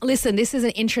Listen, this is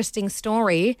an interesting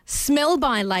story. Smell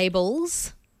by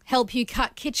labels help you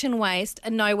cut kitchen waste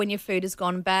and know when your food has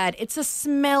gone bad. It's a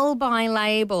smell by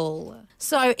label.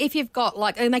 So if you've got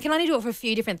and they can only do it for a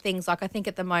few different things. Like I think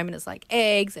at the moment it's like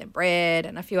eggs and bread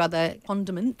and a few other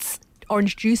condiments.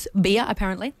 Orange juice, beer,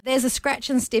 apparently. There's a scratch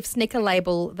and stiff Snicker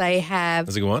label they have.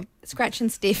 That's a good one. Scratch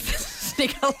and stiff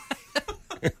Snicker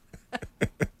label.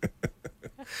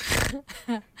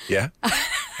 Yeah.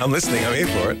 I'm listening. I'm here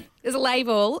for it. There's a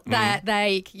label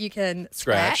that you can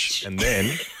scratch And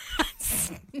then...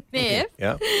 sniff.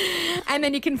 Yeah. And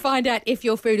then you can find out if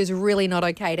your food is really not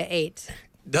okay to eat.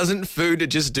 Doesn't food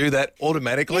just do that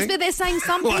automatically? Yes, but they're saying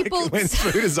some Like people... when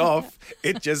food is off,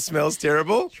 it just smells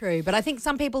terrible? True, but I think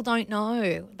some people don't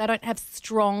know. They don't have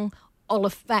strong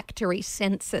olfactory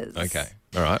senses. Okay.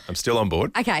 All right. I'm still on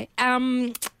board. Okay.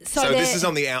 So this is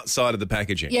on the outside of the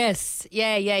packaging? Yes.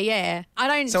 Yeah. I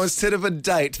don't... So instead of a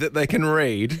date that they can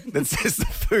read that says the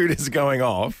food is going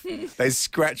off, they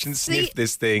scratch and sniff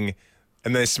this thing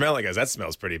and they smell it and goes, that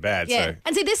smells pretty bad. Yeah. So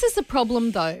And see, this is the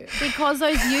problem, though, because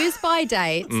those use-by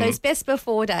dates, those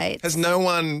best-before dates... has no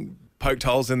one poked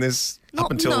holes in this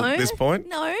up until this point?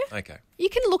 No. Okay. You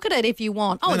can look at it if you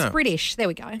want. Oh, No. it's British. There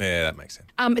we go. Yeah, that makes sense.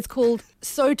 It's called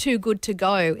So Too Good To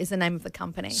Go is the name of the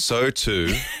company. So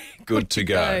too good to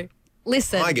go.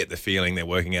 Listen. I get the feeling they're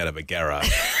working out of a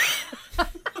garage.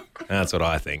 That's what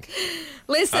I think.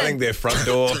 Listen. I think their front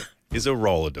door is a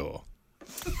roller door.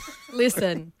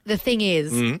 Listen, the thing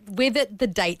is, with the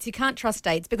dates, you can't trust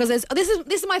dates because this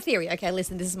is my theory. Okay,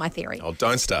 listen, this is my theory. Oh,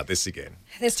 don't start this again.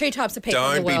 There's two types of people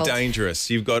in Don't the world. be dangerous.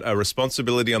 You've got a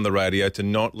responsibility on the radio to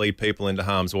not lead people into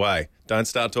harm's way. Don't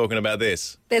start talking about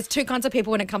this. There's two kinds of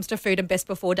people when it comes to food and best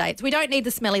before dates. We don't need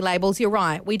the smelly labels. You're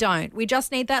right. We don't. We just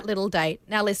need that little date.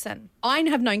 Now, listen, I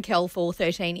have known Kel for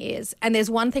 13 years, and there's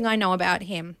one thing I know about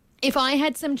him. If I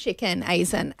had some chicken,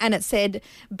 Aizen, and it said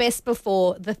best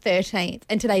before the 13th,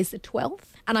 and today's the 12th,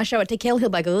 and I show it to Kel, he'll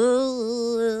be like,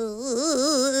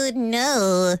 oh,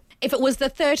 no. If it was the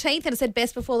 13th and it said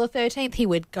best before the 13th, he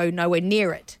would go nowhere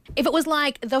near it. If it was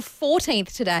like the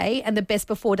 14th today and the best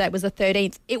before date was the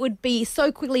 13th, it would be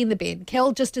so quickly in the bin.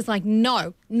 Kel just is like,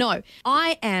 no.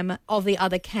 I am of the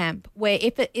other camp where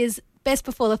if it is best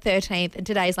before the 13th and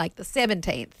today's like the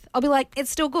 17th, I'll be like, it's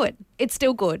still good. It's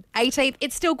still good. 18th,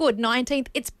 it's still good. 19th,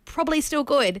 it's probably still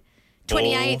good.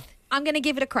 28th, I'm going to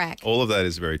give it a crack. All of that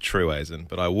is very true, Aizen,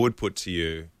 but I would put to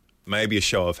you maybe a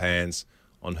show of hands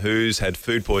on who's had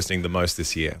food poisoning the most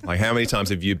this year. Like how many times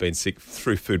have you been sick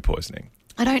through food poisoning?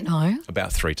 I don't know.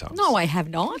 About 3 times. No, I have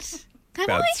not. Have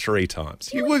About I? 3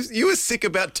 times. You were sick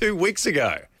about 2 weeks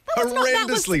ago. Horrendously that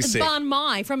was sick. Ban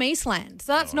Mai from Eastland,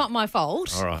 so that's not my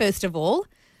fault, All right. first of all.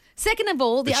 Second of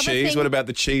all, the other cheese, thing... what about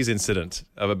the cheese incident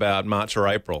of about March or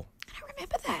April? I don't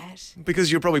remember that.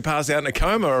 Because you'll probably pass out in a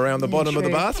coma around the bottom of the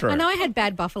True. bathroom. I know I had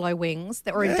bad buffalo wings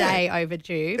that were a day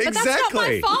overdue, but that's not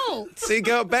my fault. So you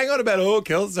go bang on about,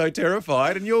 Kel's so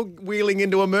terrified, and you're wheeling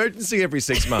into emergency every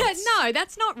 6 months. No,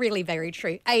 that's not really very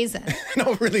true. Aizen.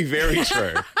 Not really very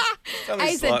true. It's only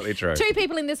Aizen, slightly true. Two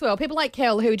people in this world, people like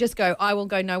Kel who just go, I will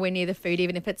go nowhere near the food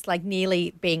even if it's like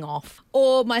nearly being off.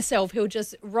 Or myself who'll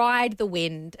just ride the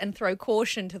wind and throw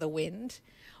caution to the wind.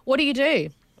 What do you do?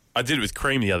 I did it with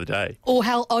cream the other day. Or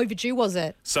how overdue was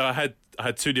it? So I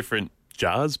had 2 different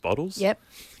jars, bottles. Yep.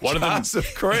 One of them. Jars of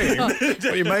cream.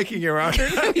 Are you making your own?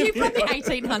 Were you from the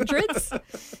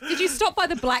 1800s? Did you stop by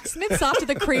the blacksmiths after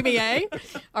the creamier?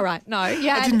 All right, no.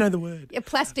 Yeah, I didn't know the word. A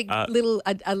plastic little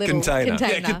Container.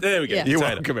 Yeah, there we go. Yeah. You're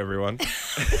Container. welcome, everyone.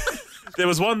 There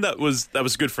was one that was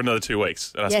good for another 2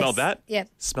 weeks, and I Yes. smelled that. Yep.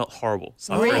 Smelled horrible.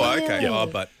 So Oh, Really? okay. Yeah. Oh,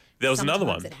 but there was another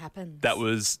Sometimes one it happens. that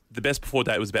was the best before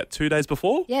date was about 2 days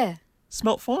before. Yeah.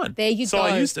 Smelt fine. There you so go.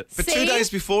 I used it. But See? 2 days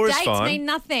before is Dates fine. mean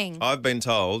nothing. I've been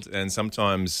told, and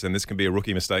sometimes, and this can be a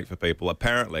rookie mistake for people,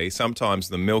 apparently sometimes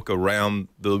the milk around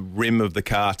the rim of the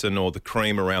carton or the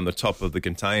cream around the top of the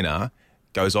container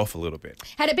goes off a little bit.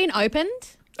 Had it been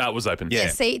opened? It was open. Yeah.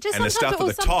 see, just and the sometimes stuff it at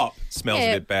was the some- top smells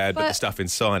Yeah, a bit bad, but the but- stuff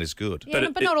inside is good. Yeah,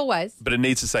 but not always. But it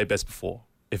needs to say best before.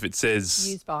 If it says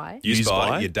Used by. Used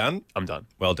by, you're done? I'm done.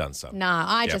 Well done, son.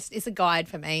 Nah, Yep. it's a guide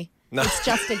for me. No. It's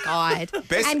just a guide.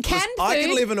 Best, and can I food...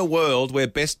 can live in a world where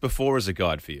best before is a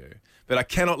guide for you, but I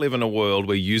cannot live in a world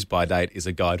where used by date is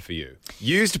a guide for you.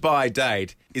 Used by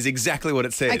date is exactly what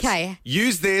it says. Okay.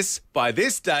 Use this by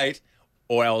this date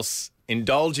or else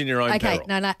indulge in your own Okay, peril.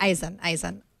 no,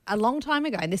 Aizen. A long time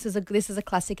ago, and this is a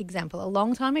classic example, a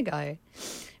long time ago,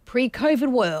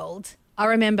 pre-COVID world, I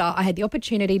remember I had the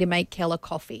opportunity to make Kel a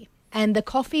coffee, and the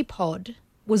coffee pod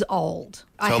was old.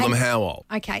 Tell them how old.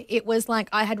 Okay, it was like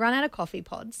I had run out of coffee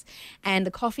pods, and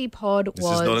the coffee pod This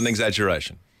is not an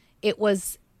exaggeration. It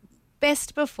was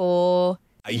best before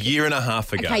A year and a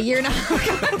half ago. Okay, year and a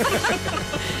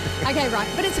half. Okay, right.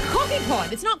 But it's a coffee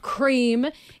pod. It's not cream.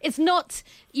 It's not,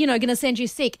 going to send you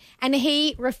sick. And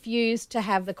he refused to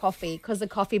have the coffee because the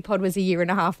coffee pod was a year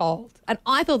and a half old. And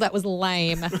I thought that was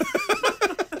lame.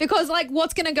 Because,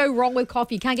 what's going to go wrong with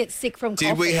coffee? You can't get sick from coffee.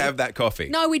 Did we have that coffee?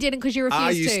 No, we didn't because you refused to.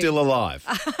 Are you still alive?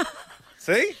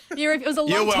 See? It was a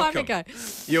long time ago.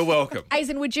 You're welcome.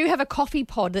 Aizen, would you have a coffee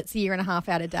pod that's a year and a half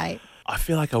out of date? I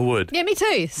feel like I would. Yeah, me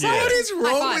too. So, What is high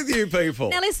wrong five. with you people?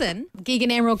 Now listen, Gig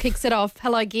and Emerald kicks it off.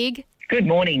 Hello, Gig. Good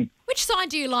morning. Which side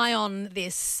do you lie on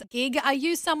this, Gig? Are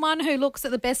you someone who looks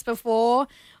at the best before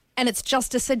and it's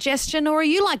just a suggestion, or are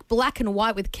you like black and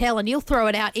white with Kel and you'll throw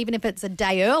it out even if it's a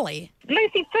day early?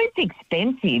 Lucy, food's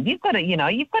expensive. You've got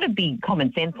to be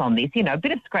common sense on this. A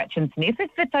bit of scratch and sniff. If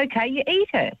it's okay, you eat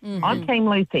it. I'm Team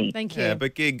Lucy. Thank you. Yeah,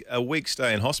 but Gig, a week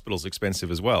stay in hospital's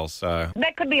expensive as well, so...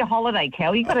 That could be a holiday,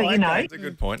 Kel. You've got to, Okay, that's a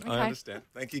good point. I understand.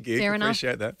 Thank you, Gig. Fair enough.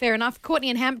 Appreciate that. Fair enough. Courtney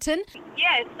and Hampton.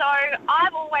 Yeah, so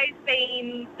I've always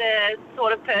been the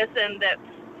sort of person that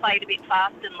played a bit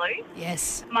fast and loose.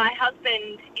 Yes. My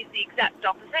husband is the exact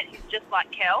opposite. He's just like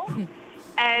Kel.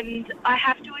 And I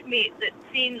have to admit that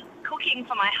since cooking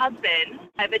for my husband,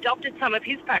 I've adopted some of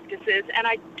his practices and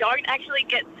I don't actually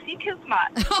get sick as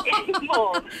much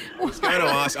anymore. I was going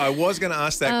to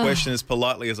ask that question as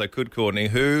politely as I could, Courtney.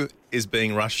 Who is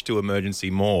being rushed to emergency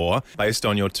more based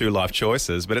on your two life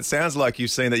choices? But it sounds like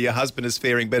you've seen that your husband is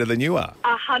faring better than you are.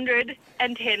 110%.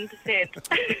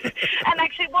 And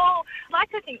actually, I'd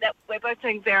like to think that we're both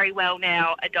doing very well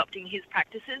now adopting his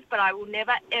practices, but I will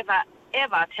never,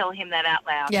 ever tell him that out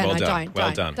loud. Yeah, Well no,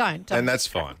 done. don't. And that's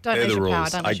fine. Don't They're lose the your rules. power.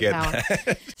 Don't I lose your get power.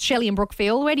 that. Shelley and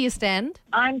Brookfield, where do you stand?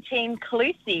 I'm Team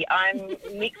Calusi. I'm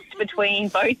mixed between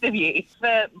both of you.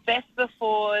 For best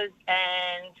befores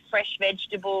and fresh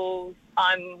vegetables,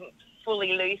 I'm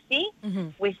fully Lucy.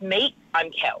 With meat,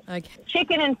 I'm Kel. Okay.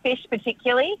 Chicken and fish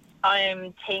particularly,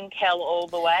 I'm Team Kel all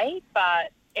the way,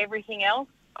 but everything else,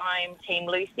 I'm Team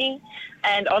Lucy.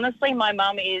 And honestly, my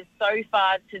mum is so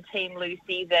far to Team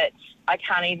Lucy that I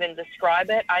can't even describe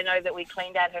it. I know that we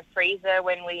cleaned out her freezer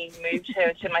when we moved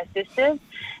her to my sister's,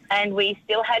 and we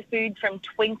still had food from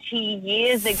 20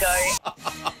 years ago.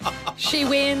 She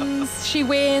wins. She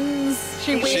wins.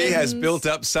 She wins. She has built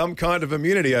up some kind of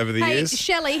immunity over the Hey, years.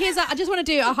 Shelley, I just want to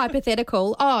do a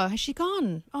hypothetical. Oh, has she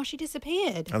gone? Oh, she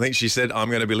disappeared. I think she said, I'm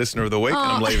going to be listener of the week and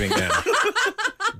I'm leaving now.